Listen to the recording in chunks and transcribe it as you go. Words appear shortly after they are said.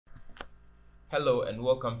Hello and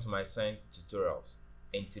welcome to my science tutorials.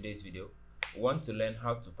 In today's video, we want to learn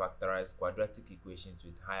how to factorize quadratic equations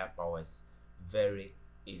with higher powers very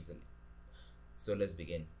easily. So let's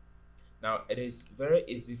begin. Now, it is very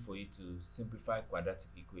easy for you to simplify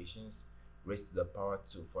quadratic equations raised to the power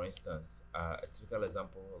 2. For instance, a typical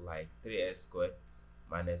example like 3x squared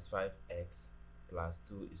minus 5x plus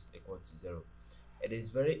 2 is equal to 0. It is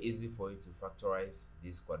very easy for you to factorize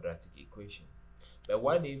this quadratic equation. But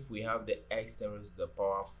what if we have the x raised to the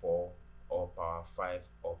power 4 or power 5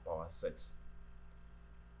 or power 6?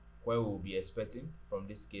 Where we will be expecting, from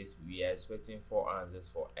this case, we are expecting 4 answers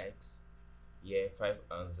for x, here 5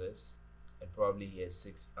 answers, and probably here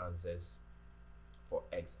 6 answers for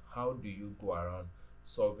x. How do you go around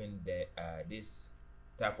solving this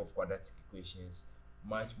type of quadratic equations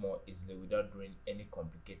much more easily without doing any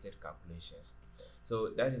complicated calculations? So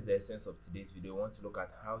that is the essence of today's video. We want to look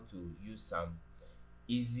at how to use some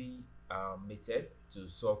easy method to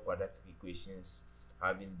solve quadratic equations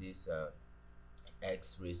having this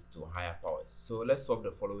x raised to higher powers. So let's solve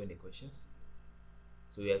the following equations.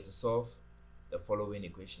 So we have to solve the following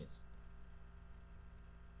equations.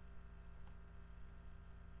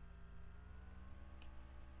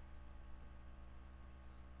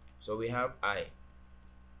 So we have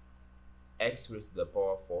x raised to the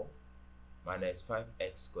power 4 minus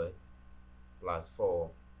 5x squared plus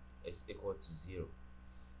 4 is equal to 0.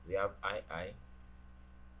 We have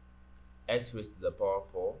x raised to the power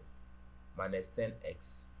 4 minus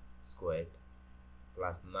 10x squared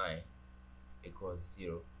plus 9 equals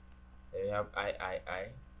 0. Then we have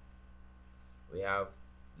we have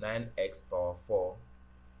 9x power 4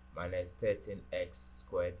 minus 13x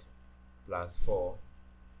squared plus 4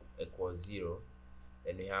 equals 0.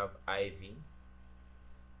 Then we have IV,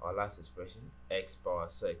 our last expression, x power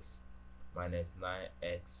 6 minus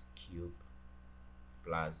 9x cubed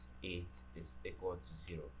plus 8 is equal to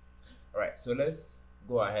 0. Alright, so let's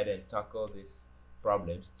go ahead and tackle these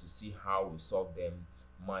problems to see how we solve them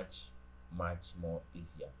much more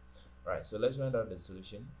easier. Alright, so let's run out the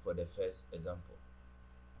solution for the first example.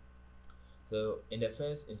 So in the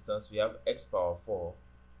first instance, we have x power 4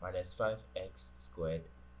 minus 5x squared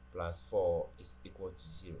plus 4 is equal to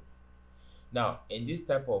 0. Now, in this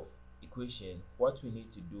type of equation, what we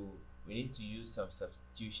need to do, we need to use some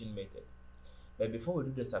substitution method. But before we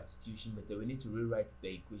do the substitution method, we need to rewrite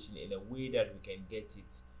the equation in a way that we can get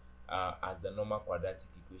it as the normal quadratic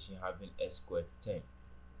equation having x squared term.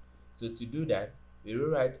 So to do that, we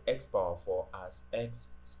rewrite x power 4 as x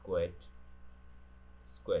squared.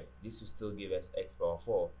 This will still give us x power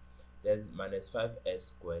 4. Then minus 5x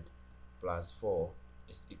squared plus 4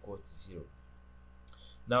 is equal to 0.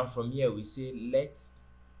 Now from here we say let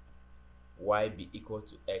y be equal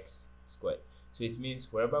to x squared. So it means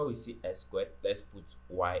wherever we see x squared, let's put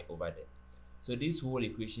y over there. So this whole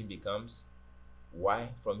equation becomes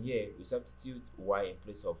y. From here we substitute y in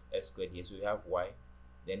place of x squared here, so we have y.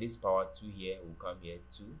 Then this power 2 here will come here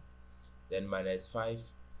 2. Then minus 5,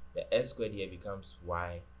 the x squared here becomes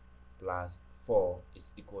y plus 4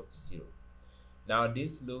 is equal to 0. Now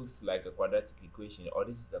this looks like a quadratic equation, or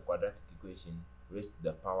this is a quadratic equation raised to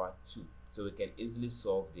the power 2. So we can easily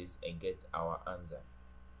solve this and get our answer.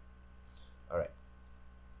 Alright,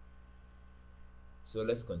 so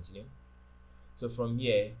let's continue. So from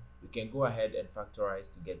here we can go ahead and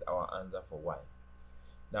factorize to get our answer for y.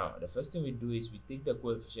 Now the first thing we do is we take the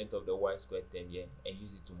coefficient of the y squared term here and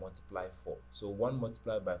use it to multiply 4. So 1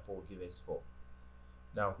 multiplied by 4 will give us 4.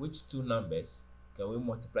 Now which two numbers can we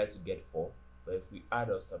multiply to get 4? But if we add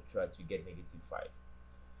or subtract, we get negative 5.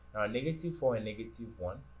 Now negative 4 and negative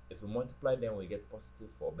 1, if we multiply them we get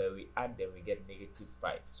positive 4, but we add them we get negative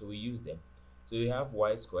 5. So we use them. So we have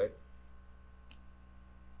y squared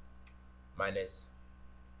minus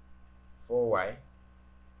 4y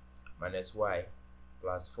minus y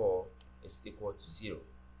plus 4 is equal to 0.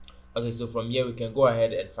 Okay, so from here we can go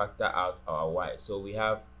ahead and factor out our y. So we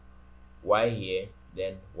have y here,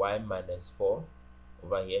 then y minus 4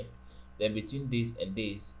 over here. Then between this and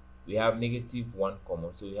this, we have negative 1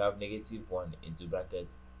 common. So we have negative 1 into bracket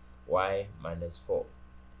y minus 4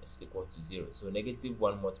 is equal to 0. So negative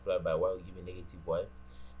 1 multiplied by y will give me negative y.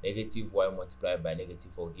 Negative y multiplied by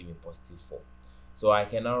negative 4 will give me positive 4. So I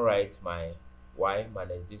can now write my y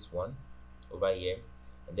minus this one over here.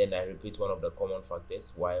 And then I repeat one of the common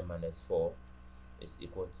factors, y minus 4 is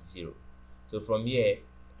equal to 0. So from here,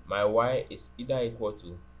 my y is either equal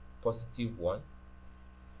to positive 1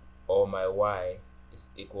 or my y is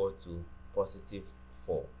equal to positive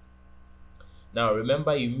 4. Now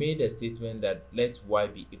remember, you made a statement that let y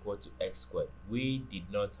be equal to x squared. We did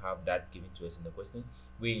not have that given to us in the question.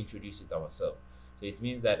 We introduced it ourselves. So it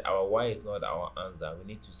means that our y is not our answer. We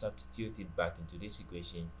need to substitute it back into this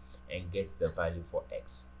equation and get the value for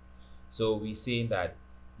x. So we say that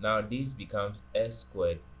now this becomes s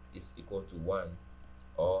squared is equal to 1,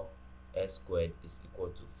 or s squared is equal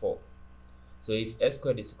to 4. So if s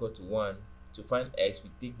squared is equal to 1, to find x,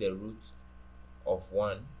 we take the root of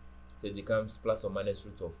 1, so it becomes plus or minus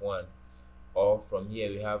root of 1, or from here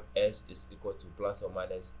we have s is equal to plus or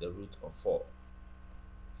minus the root of 4.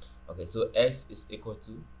 Okay, so x is equal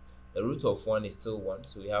to, the root of 1 is still 1,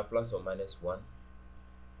 so we have plus or minus 1,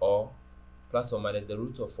 or plus or minus the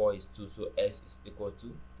root of 4 is 2, so s is equal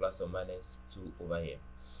to plus or minus 2 over here.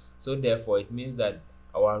 So therefore it means that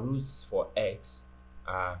our roots for x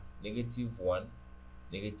are -1,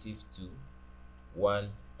 -2,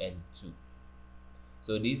 1, and 2.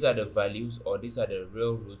 So these are the values, or these are the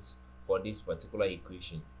real roots for this particular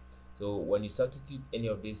equation. So when you substitute any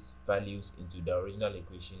of these values into the original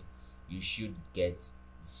equation, you should get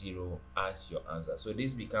 0 as your answer. So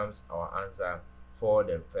this becomes our answer for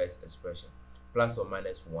the first expression, plus or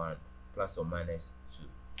minus 1, plus or minus 2.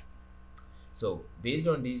 So based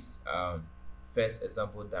on this first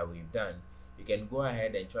example that we've done, you can go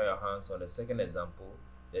ahead and try your hands on the second example,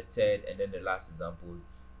 the third, and then the last example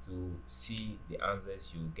to see the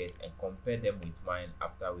answers you get and compare them with mine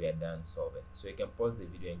after we are done solving. So you can pause the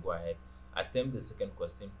video and go ahead, attempt the second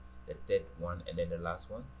question, the third one, and then the last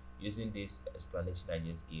one using this explanation I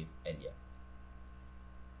just gave earlier.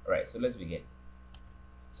 Alright, so let's begin.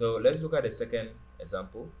 So let's look at the second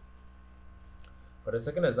example. For the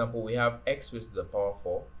second example, we have x raised to the power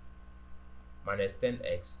 4 minus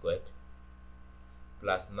 10x squared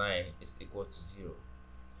plus 9 is equal to 0.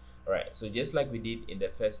 Alright, so just like we did in the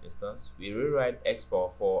first instance, we rewrite x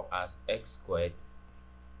power 4 as x squared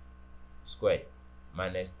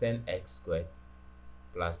minus 10x squared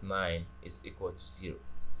plus 9 is equal to 0.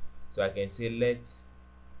 So I can say let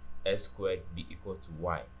s squared be equal to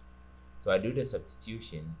y. So I do the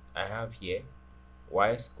substitution. I have here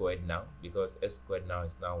y squared now, because s squared now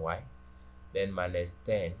is now y, then minus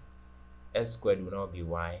 10, s squared will now be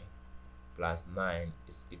y, plus 9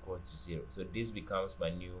 is equal to 0. So this becomes my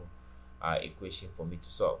new equation for me to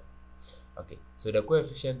solve. Okay, so the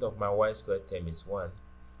coefficient of my y squared term is 1.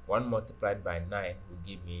 1 multiplied by 9 will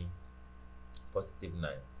give me positive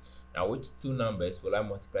 9. Now which two numbers will I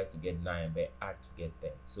multiply to get 9 but add to get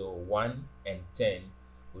 10? So 1 and 10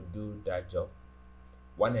 will do that job.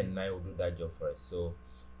 1 and 9 will do that job for us. So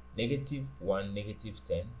 -1,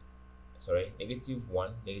 -10, sorry,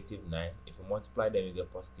 -1, -9. If you multiply them, you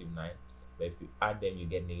get positive 9, but if you add them, you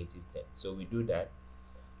get -10. So we do that.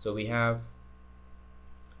 So we have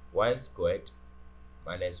y squared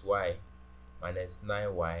minus y minus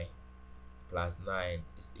 9y plus 9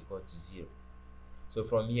 is equal to 0. So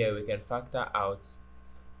from here we can factor out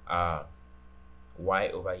y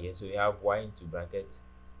over here. So we have y into bracket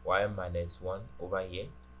y minus 1 over here.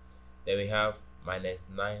 Then we have minus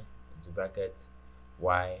 9 into bracket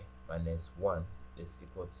y minus 1 is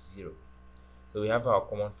equal to 0. So we have our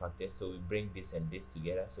common factors, so we bring this and this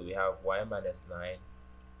together. So we have y minus 9,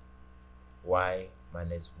 y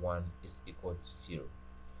minus 1 is equal to 0.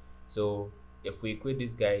 So if we equate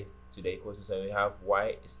this guy to the equation, so we have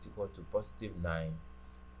y is equal to positive 9,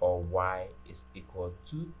 or y is equal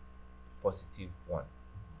to positive 1.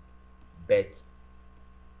 But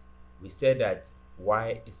we said that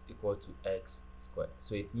y is equal to x squared.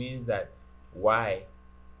 So it means that y,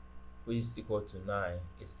 which is equal to 9,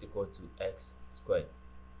 is equal to x squared.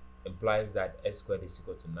 Implies that x squared is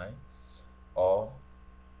equal to 9, or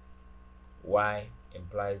y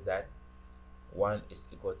implies that 1 is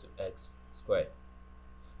equal to x squared.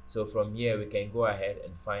 So from here we can go ahead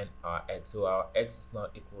and find our x. So our x is now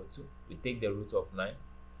equal to, we take the root of 9,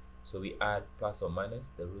 so we add plus or minus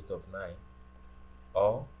the root of 9,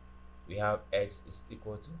 or we have x is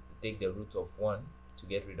equal to, we take the root of 1 to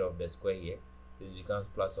get rid of the square here, so it becomes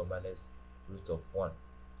plus or minus root of 1.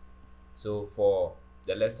 So for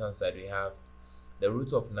the left hand side, we have the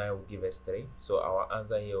root of 9 will give us 3, so our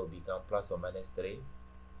answer here will become plus or minus 3,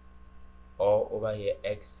 or over here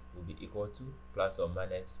x will be equal to plus or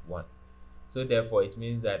minus 1. So therefore it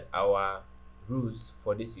means that our roots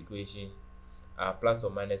for this equation are plus or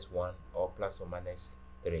minus 1 or plus or minus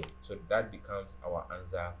 3. So that becomes our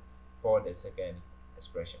answer for the second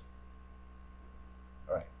expression.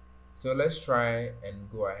 Alright, so let's try and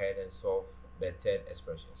go ahead and solve the third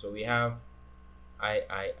expression. So we have I,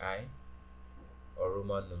 or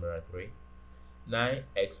Roman numeral 3,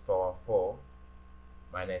 9x power 4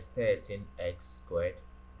 minus 13x squared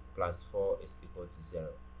plus 4 is equal to 0.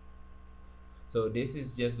 So this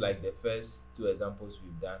is just like the first two examples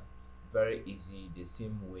we've done. Very easy, the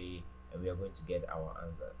same way and we are going to get our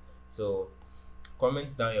answer. So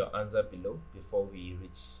comment down your answer below before we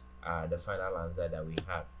reach the final answer that we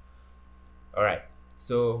have. All right,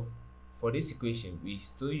 so for this equation we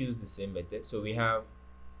still use the same method. So we have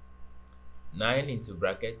 9 into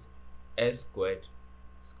bracket s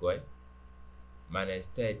squared minus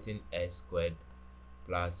 13s squared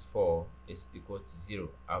plus 4 is equal to 0.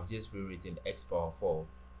 I've just rewritten x power 4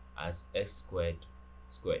 as x squared.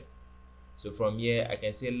 So from here I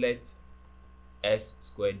can say let s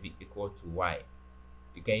squared be equal to y.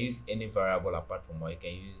 You can use any variable apart from y. You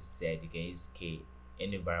can use z, you can use k,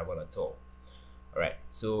 any variable at all. Alright,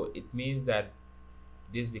 so it means that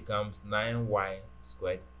this becomes 9y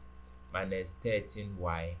squared minus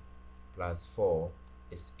 13y plus 4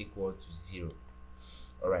 is equal to 0.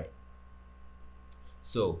 Alright,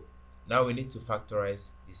 so now we need to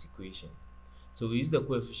factorize this equation. So we use the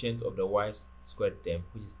coefficient of the y squared term,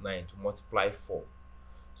 which is 9, to multiply 4.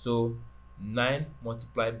 So 9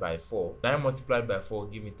 multiplied by 4 will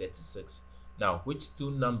give me 36. Now which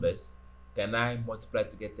two numbers can I multiply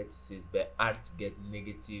to get 36 but add to get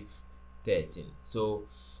negative 13? So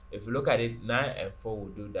if you look at it, 9 and 4 will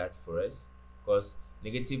do that for us, because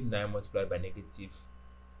negative 9 multiplied by negative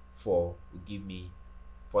 4 will give me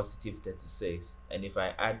positive 36, and if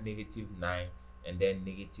I add negative 9 and then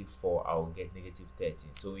negative 4, I will get negative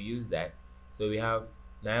 13. So we use that. So we have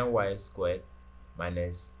 9y squared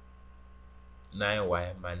minus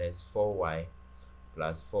 9y minus 4y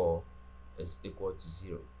plus 4 is equal to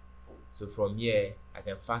 0. So from here I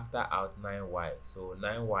can factor out 9y. So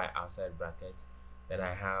 9y outside bracket, then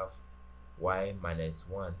I have y minus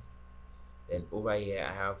 1, then over here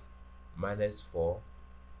I have minus 4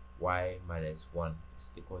 y minus 1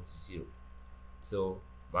 is equal to 0. So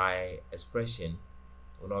my expression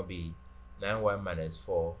will not be 9y minus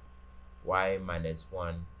 4 y minus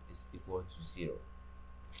 1 is equal to 0.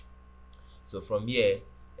 So from here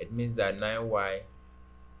it means that 9y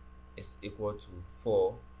is equal to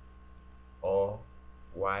 4 or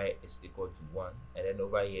y is equal to 1, and then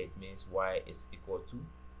over here it means y is equal to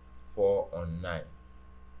 4 on 9.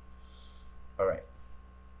 Alright,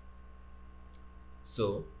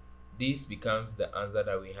 so this becomes the answer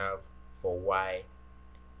that we have for y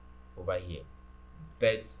over here,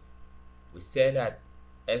 but we said that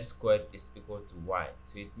s squared is equal to y,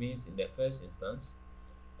 so it means in the first instance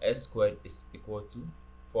s squared is equal to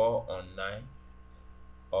 4 on 9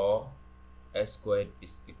 or s squared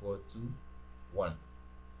is equal to 1.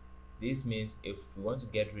 This means if we want to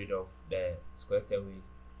get rid of the square term, we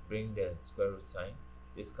bring the square root sign,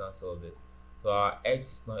 this cancel this, so our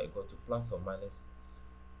x is not equal to plus or minus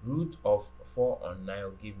root of 4 on 9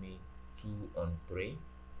 will give me 2 on 3.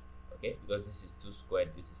 Okay, because this is 2 squared,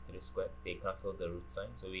 this is 3 squared, they cancel the root sign,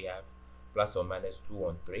 so we have plus or minus 2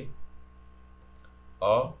 on 3,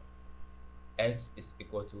 or x is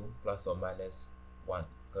equal to plus or minus 1,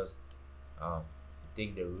 because if you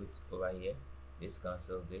take the root over here, this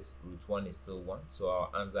cancel this, root 1 is still 1, so our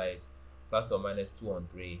answer is plus or minus 2 on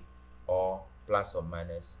 3 or plus or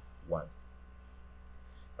minus 1.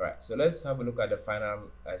 Alright, so let's have a look at the final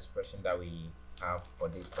expression that we have for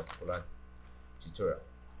this particular tutorial.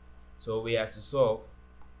 So we have to solve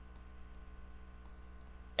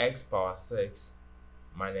x power 6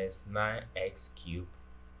 minus 9x cubed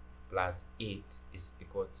plus 8 is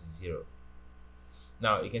equal to 0.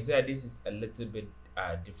 Now you can see that this is a little bit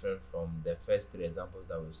different from the first 3 examples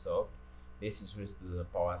that we've solved. This is raised to the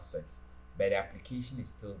power 6, but the application is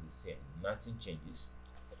still the same, nothing changes.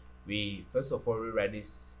 We first of all rewrite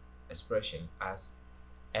this expression as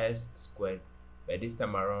s squared, but this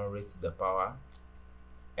time around raised to the power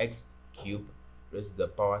x cubed raised to the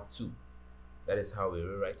power 2. That is how we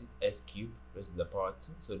rewrite it, s cubed raised to the power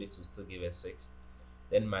 2, so this will still give us 6,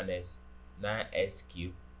 then minus 9s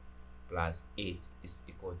cubed plus 8 is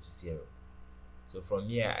equal to 0. So from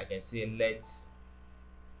here I can say let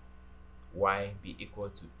y be equal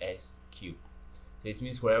to s cubed. So it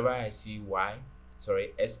means wherever I see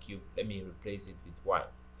s cubed, let me replace it with y.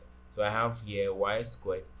 So I have here y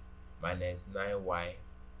squared minus 9y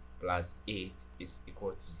plus 8 is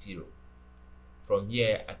equal to 0. From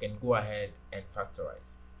here I can go ahead and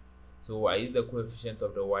factorize. So I use the coefficient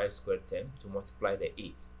of the y squared term to multiply the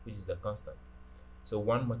 8, which is the constant. So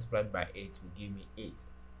 1 multiplied by 8 will give me 8.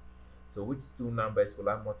 So which two numbers will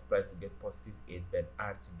I multiply to get positive 8 but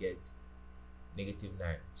add to get negative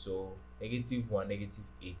 9? So negative 1, negative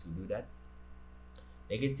 8 will do that.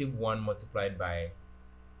 Negative 1 multiplied by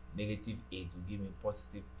negative 8 will give me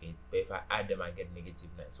positive 8, but if I add them I get negative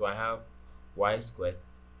 9. So I have y squared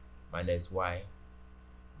minus y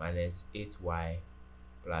minus 8y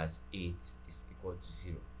plus 8 is equal to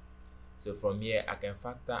 0. So from here I can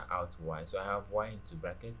factor out y. So I have y into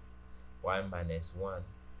bracket y minus 1,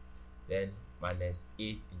 then minus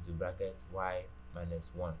 8 into bracket y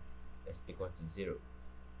minus 1 is equal to 0.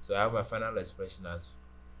 So I have my final expression as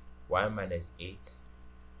y minus 8,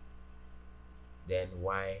 then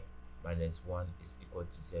y minus 1 is equal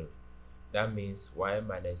to 0. That means y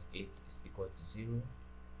minus 8 is equal to 0,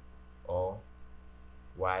 or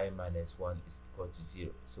y minus 1 is equal to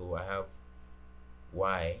 0. So I have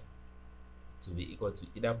y to be equal to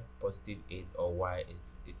either positive 8 or y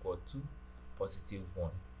is equal to positive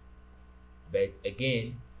 1. But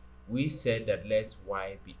again, we said that let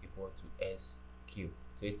y be equal to s cubed.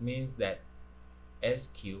 So it means that s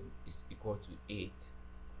cubed is equal to 8,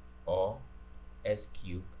 or s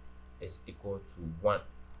cubed is equal to 1.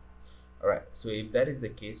 Alright, so if that is the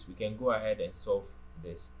case, we can go ahead and solve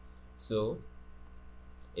this. So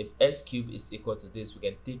if s cubed is equal to this, we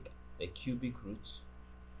can take the cubic root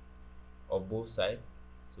of both sides.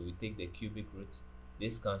 So we take the cubic root,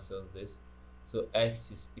 this cancels this, so x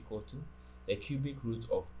is equal to the cubic root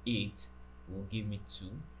of 8 will give me 2.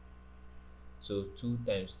 So 2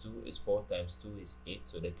 times 2 is 4 times 2 is 8.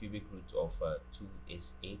 So the cubic root of 2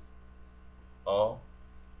 is 8. Or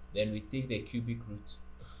then we take the cubic root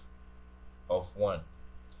of 1.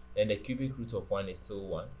 Then the cubic root of 1 is still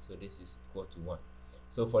 1. So this is equal to 1.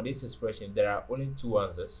 So for this expression, there are only two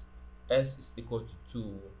answers. S is equal to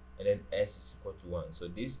 2, and then s is equal to 1. So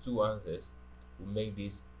these two answers will make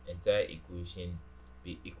this entire equation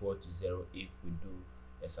be equal to 0 if we do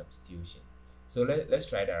a substitution. So let's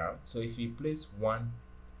try that out. So if we place 1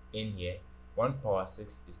 in here, 1 power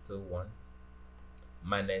 6 is still 1,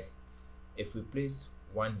 minus, if we place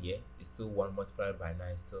 1 here, it's still 1 multiplied by 9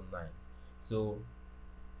 is still 9. So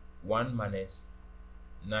 1 minus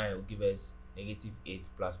 9 will give us negative 8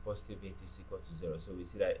 plus positive 8 is equal to 0. So we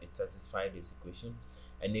see that it satisfies this equation.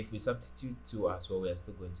 And if we substitute 2 as well, we are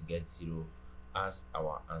still going to get 0 as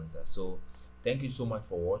our answer. So thank you so much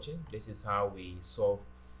for watching. This is how we solve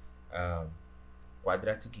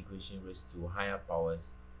quadratic equation raised to higher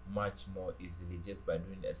powers much more easily, just by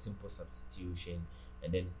doing a simple substitution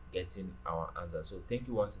and then getting our answer. So thank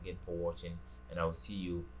you once again for watching, and I will see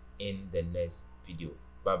you in the next video.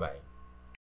 Bye bye.